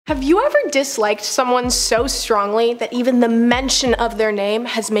Have you ever disliked someone so strongly that even the mention of their name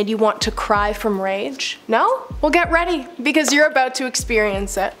has made you want to cry from rage? No? Well, get ready, because you're about to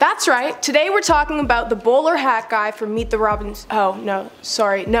experience it. That's right, today we're talking about the bowler hat guy from Meet the Robinsons. Oh, no,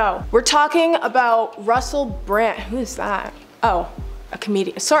 sorry, no. We're talking about Russel Bran. Who is that? Oh, a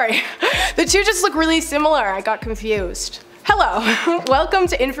comedian. Sorry, the two just look really similar. I got confused. Hello, welcome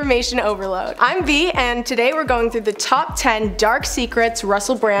to Information Overload. I'm V, and today we're going through the top 10 dark secrets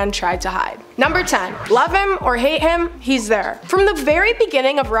Russel Bran tried to hide. Number 10. Love him or hate him, he's there. From the very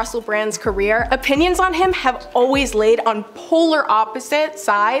beginning of Russel Bran's career, opinions on him have always laid on polar opposite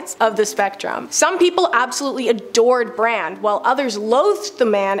sides of the spectrum. Some people absolutely adored Bran, while others loathed the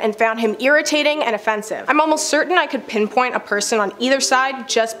man and found him irritating and offensive. I'm almost certain I could pinpoint a person on either side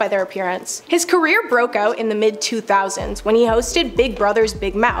just by their appearance. His career broke out in the mid-2000s when he hosted Big Brother's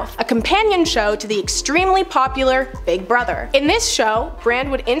Big Mouth, a companion show to the extremely popular Big Brother. In this show,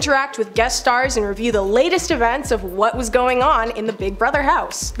 Bran would interact with guest stars and review the latest events of what was going on in the Big Brother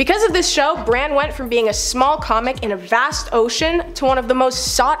house. Because of this show, Bran went from being a small comic in a vast ocean to one of the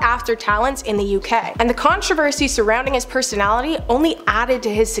most sought-after talents in the UK. And the controversy surrounding his personality only added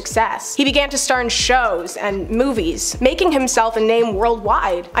to his success. He began to star in shows and movies, making himself a name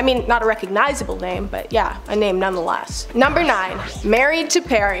worldwide. I mean, not a recognizable name, but yeah, a name nonetheless. Number 9. Married to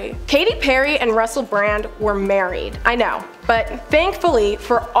Perry. Katy Perry and Russel Bran were married. I know. But thankfully,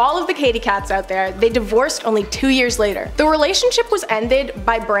 for all of the Katy cats out there, they divorced only 2 years later. The relationship was ended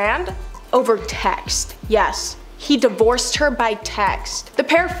by Bran over text. Yes. He divorced her by text. The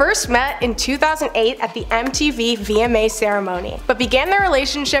pair first met in 2008 at the MTV VMA ceremony, but began their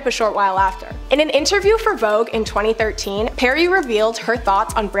relationship a short while after. In an interview for Vogue in 2013, Perry revealed her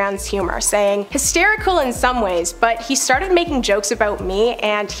thoughts on Bran's humor, saying, "Hysterical in some ways, but he started making jokes about me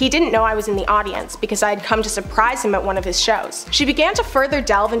and he didn't know I was in the audience because I had come to surprise him at one of his shows." She began to further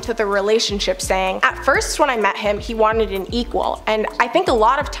delve into their relationship, saying, "At first when I met him, he wanted an equal, and I think a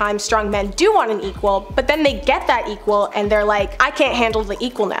lot of times strong men do want an equal, but then they get that equal and they're like, I can't handle the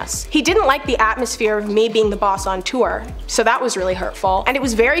equalness. He didn't like the atmosphere of me being the boss on tour, so that was really hurtful, and it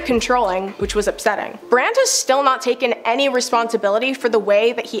was very controlling, which was upsetting." Bran has still not taken any responsibility for the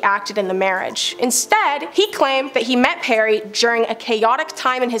way that he acted in the marriage. Instead, he claimed that he met Perry during a chaotic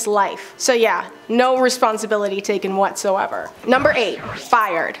time in his life. So yeah, no responsibility taken whatsoever. Number 8.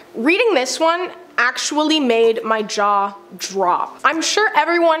 Fired. Reading this one actually made my jaw drop. I'm sure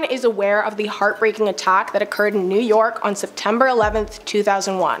everyone is aware of the heartbreaking attack that occurred in New York on September 11th,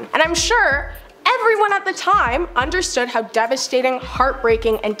 2001. And I'm sure everyone at the time understood how devastating,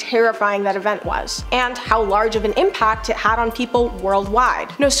 heartbreaking, and terrifying that event was, and how large of an impact it had on people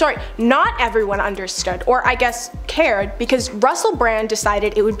worldwide. No, sorry, not everyone understood, or I guess cared, because Russel Bran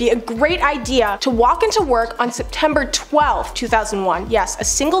decided it would be a great idea to walk into work on September 12th, 2001, yes, a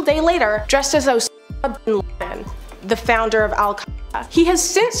single day later, dressed as Osama bin Laden, the founder of Al-Qaeda. He has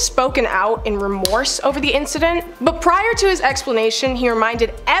since spoken out in remorse over the incident, but prior to his explanation, he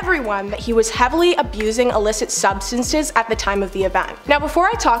reminded everyone that he was heavily abusing illicit substances at the time of the event. Now, before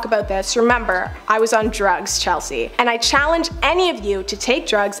I talk about this, remember, I was on drugs, Chelsea, and I challenge any of you to take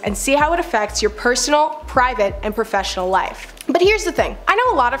drugs and see how it affects your personal, private, and professional life. But here's the thing, I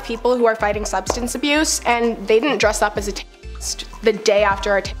know a lot of people who are fighting substance abuse, and they didn't dress up as a terrorist the day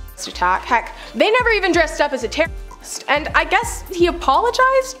after a terrorist attack. Heck, they never even dressed up as a terrorist. And I guess he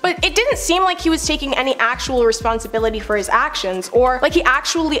apologized, but it didn't seem like he was taking any actual responsibility for his actions, or like he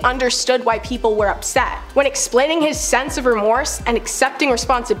actually understood why people were upset. When explaining his sense of remorse and accepting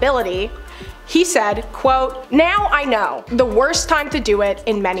responsibility, he said, quote, "Now I know, the worst time to do it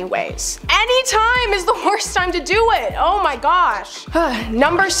in many ways." Any time is the worst time to do it, oh my gosh.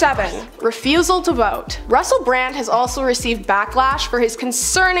 Number 7. Refusal to vote. Russel Bran has also received backlash for his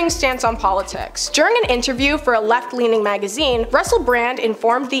concerning stance on politics. During an interview for a left-leaning magazine, Russel Bran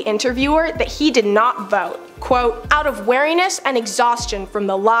informed the interviewer that he did not vote, quote, "out of weariness and exhaustion from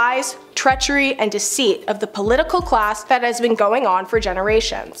the lies, treachery, and deceit of the political class that has been going on for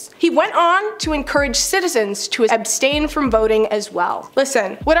generations." He went on to encourage citizens to abstain from voting as well.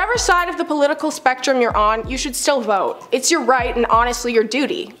 Listen, whatever side of the political spectrum you're on, you should still vote. It's your right and honestly your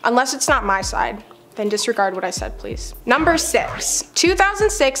duty, unless it's not my side. Then disregard what I said, please. Number 6.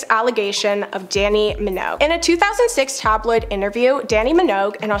 2006 allegation of Dannii Minogue. In a 2006 tabloid interview, Dannii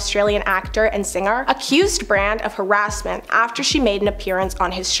Minogue, an Australian actor and singer, accused Bran of harassment after she made an appearance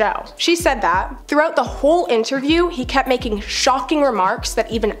on his show. She said that, throughout the whole interview, he kept making shocking remarks that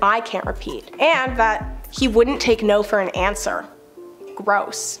even I can't repeat, and that he wouldn't take no for an answer.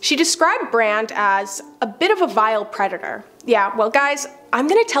 Gross. She described Bran as a bit of a vile predator. Yeah, well guys, I'm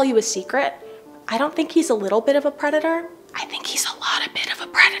gonna tell you a secret. I don't think he's a little bit of a predator. I think he's a lot of bit of a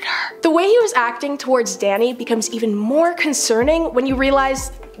predator. The way he was acting towards Dannii becomes even more concerning when you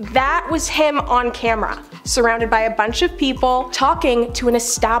realize that was him on camera, surrounded by a bunch of people talking to an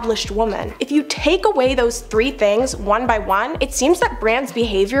established woman. If you take away those three things one by one, it seems that Bran's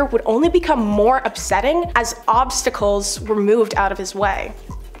behavior would only become more upsetting as obstacles were moved out of his way.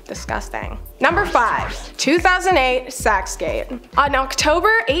 Disgusting. Number 5, 2008 Sachsgate. On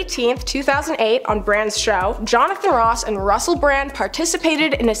October 18th, 2008, on Bran's show, Jonathan Ross and Russel Bran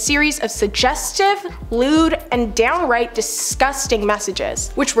participated in a series of suggestive, lewd, and downright disgusting messages,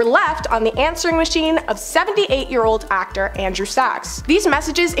 which were left on the answering machine of 78-year-old actor Andrew Sachs. These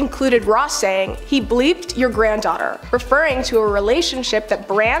messages included Ross saying, "He bleeped your granddaughter," referring to a relationship that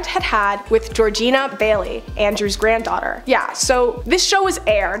Bran had had with Georgina Bailey, Andrew's granddaughter. Yeah, so this show was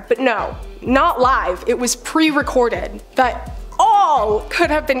aired, but no, not live, it was pre-recorded. That all could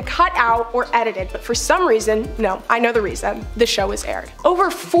have been cut out or edited, but for some reason, no, I know the reason, the show was aired.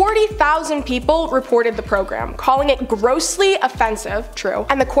 Over 40,000 people reported the program, calling it grossly offensive, true,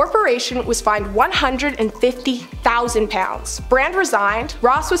 and the corporation was fined £150,000. Bran resigned,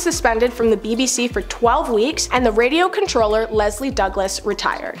 Ross was suspended from the BBC for 12 weeks, and the radio controller Leslie Douglas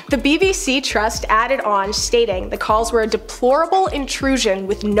retired. The BBC Trust added on, stating the calls were a deplorable intrusion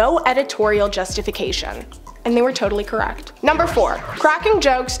with no editorial justification. And they were totally correct. Number 4, cracking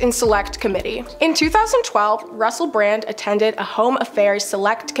jokes in select committee. In 2012, Russel Bran attended a Home Affairs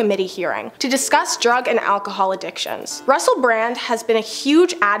Select Committee hearing to discuss drug and alcohol addictions. Russel Bran has been a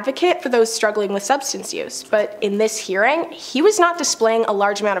huge advocate for those struggling with substance use, but in this hearing, he was not displaying a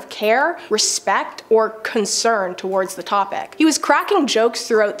large amount of care, respect, or concern towards the topic. He was cracking jokes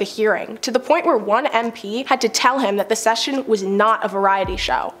throughout the hearing, to the point where one MP had to tell him that the session was not a variety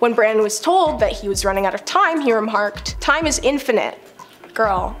show. When Bran was told that he was running out of time, he remarked, "Time is infinite."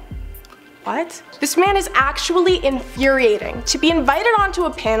 Girl, what? This man is actually infuriating. To be invited onto a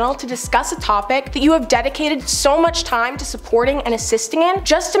panel to discuss a topic that you have dedicated so much time to supporting and assisting in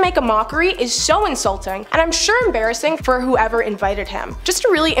just to make a mockery is so insulting, and I'm sure embarrassing for whoever invited him. Just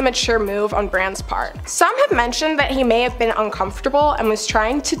a really immature move on Bran's part. Some have mentioned that he may have been uncomfortable and was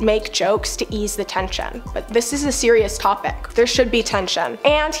trying to make jokes to ease the tension, but this is a serious topic. There should be tension.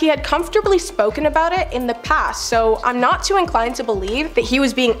 And he had comfortably spoken about it in the past, so I'm not too inclined to believe that he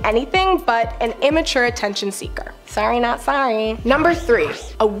was being anything but an immature attention seeker. Sorry, not sorry. Number 3,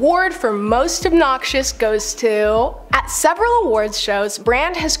 award for most obnoxious goes to... At several awards shows,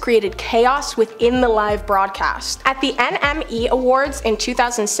 Bran has created chaos within the live broadcast. At the NME Awards in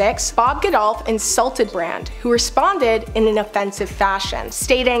 2006, Bob Geldof insulted Bran, who responded in an offensive fashion,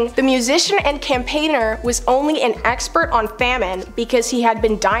 stating, "The musician and campaigner was only an expert on famine because he had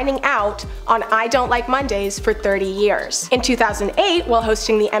been dining out on I Don't Like Mondays for 30 years. In 2008, while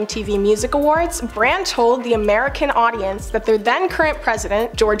hosting the MTV Music Awards, Bran told the American audience that their then current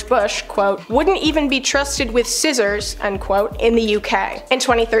president, George Bush, quote, "wouldn't even be trusted with scissors," unquote, in the UK. In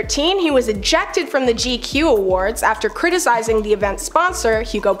 2013, he was ejected from the GQ Awards after criticizing the event's sponsor,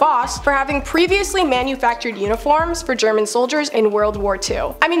 Hugo Boss, for having previously manufactured uniforms for German soldiers in World War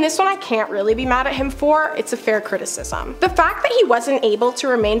II. I mean, this one I can't really be mad at him for, it's a fair criticism. The fact that he wasn't able to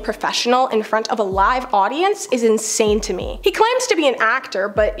remain professional in front of a live audience is insane to me. He claims to be an actor,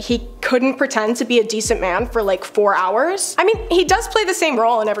 but he couldn't pretend to be a decent man for like 4 hours. I mean, he does play the same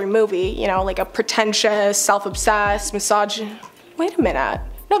role in every movie, you know, like a pretentious, self-obsessed, misogynist. Wait a minute.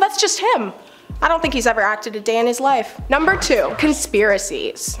 No, that's just him. I don't think he's ever acted a day in his life. Number 2,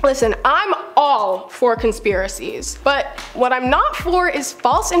 conspiracies. Listen, I'm all for conspiracies, but what I'm not for is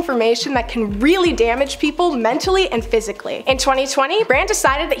false information that can really damage people mentally and physically. In 2020, Bran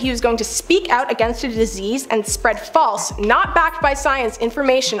decided that he was going to speak out against a disease and spread false, not backed by science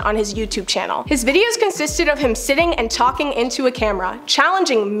information on his YouTube channel. His videos consisted of him sitting and talking into a camera,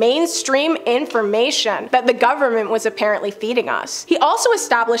 challenging mainstream information that the government was apparently feeding us. He also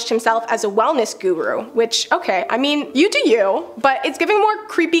established himself as a wellness guru, which, okay, I mean, you do you, but it's giving more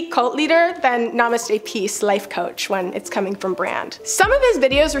creepy cult leader than Namaste Peace life coach when it's coming from Bran. Some of his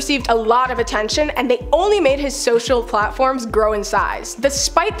videos received a lot of attention, and they only made his social platforms grow in size,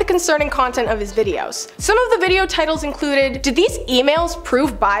 despite the concerning content of his videos. Some of the video titles included, "Did these emails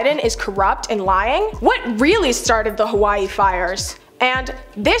prove Biden is corrupt and lying? What really started the Hawaii fires?" And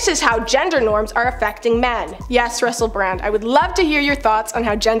 "This is how gender norms are affecting men." Yes, Russel Bran, I would love to hear your thoughts on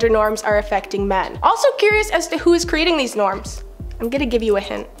how gender norms are affecting men. Also curious as to who is creating these norms. I'm gonna give you a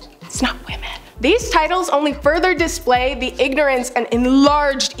hint. It's not women. These titles only further display the ignorance and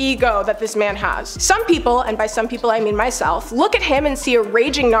enlarged ego that this man has. Some people, and by some people I mean myself, look at him and see a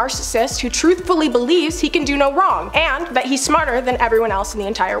raging narcissist who truthfully believes he can do no wrong, and that he's smarter than everyone else in the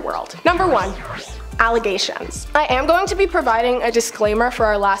entire world. Number 1. allegations. I am going to be providing a disclaimer for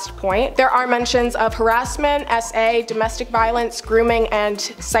our last point. There are mentions of harassment, SA, domestic violence, grooming, and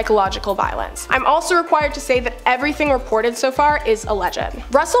psychological violence. I'm also required to say that everything reported so far is alleged.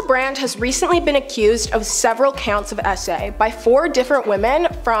 Russel Bran has recently been accused of several counts of SA by 4 different women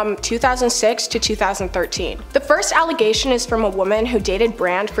from 2006 to 2013. The first allegation is from a woman who dated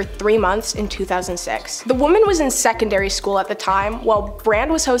Bran for 3 months in 2006. The woman was in secondary school at the time while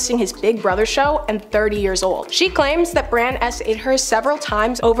Bran was hosting his Big Brother show and 30 years old. She claims that Bran SA'd her several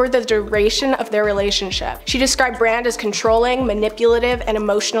times over the duration of their relationship. She described Bran as controlling, manipulative, and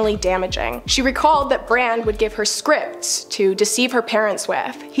emotionally damaging. She recalled that Bran would give her scripts to deceive her parents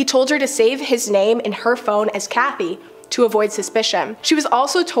with. He told her to save his name in her phone as Kathy to avoid suspicion. She was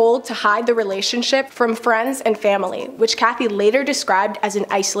also told to hide the relationship from friends and family, which Kathy later described as an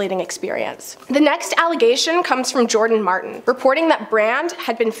isolating experience. The next allegation comes from Jordan Martin, reporting that Bran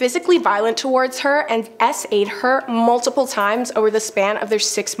had been physically violent towards her and SA'd her multiple times over the span of their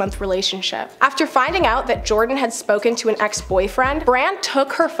 6-month relationship. After finding out that Jordan had spoken to an ex-boyfriend, Bran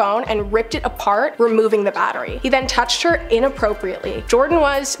took her phone and ripped it apart, removing the battery. He then touched her inappropriately. Jordan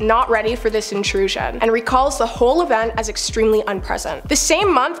was not ready for this intrusion and recalls the whole event as extremely unpleasant. The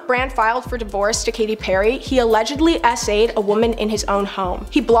same month Bran filed for divorce to Katy Perry, he allegedly SA'd a woman in his own home.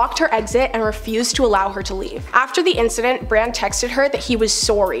 He blocked her exit and refused to allow her to leave. After the incident, Bran texted her that he was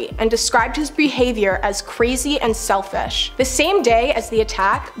sorry and described his behavior as crazy and selfish. The same day as the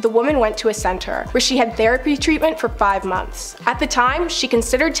attack, the woman went to a center, where she had therapy treatment for 5 months. At the time, she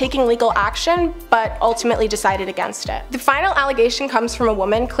considered taking legal action, but ultimately decided against it. The final allegation comes from a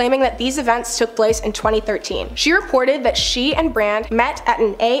woman claiming that these events took place in 2013. She reported that she and Bran met at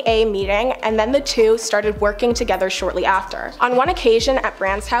an AA meeting and then the two started working together shortly after. On one occasion at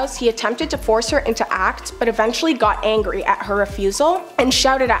Bran's house, he attempted to force her into act, but eventually got angry at her refusal and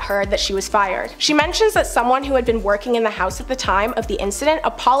shouted at her that she was fired. She mentions that someone who had been working in the house at the time of the incident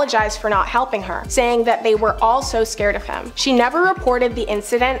apologized for not helping her, saying that they were all so scared of him. She never reported the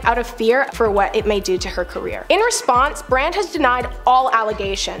incident out of fear for what it may do to her career. In response, Bran has denied all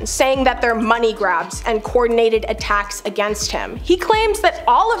allegations, saying that they're money grabs and coordinated attacks against him. He claims that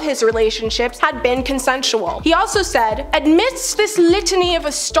all of his relationships had been consensual. He also said, "Amidst this litany of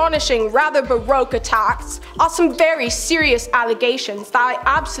astonishing, rather baroque attacks are some very serious allegations that I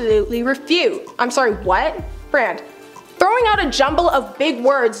absolutely refute." I'm sorry, what? Bran, throwing out a jumble of big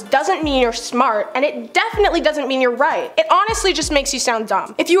words doesn't mean you're smart, and it definitely doesn't mean you're right. It honestly just makes you sound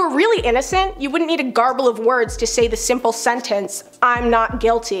dumb. If you were really innocent, you wouldn't need a garble of words to say the simple sentence, "I'm not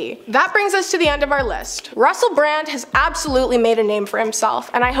guilty." That brings us to the end of our list. Russel Bran has absolutely made a name for himself,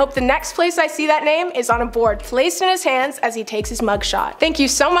 and I hope the next place I see that name is on a board placed in his hands as he takes his mugshot. Thank you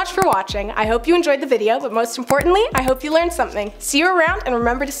so much for watching. I hope you enjoyed the video, but most importantly, I hope you learned something. See you around, and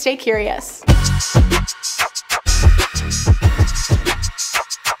remember to stay curious.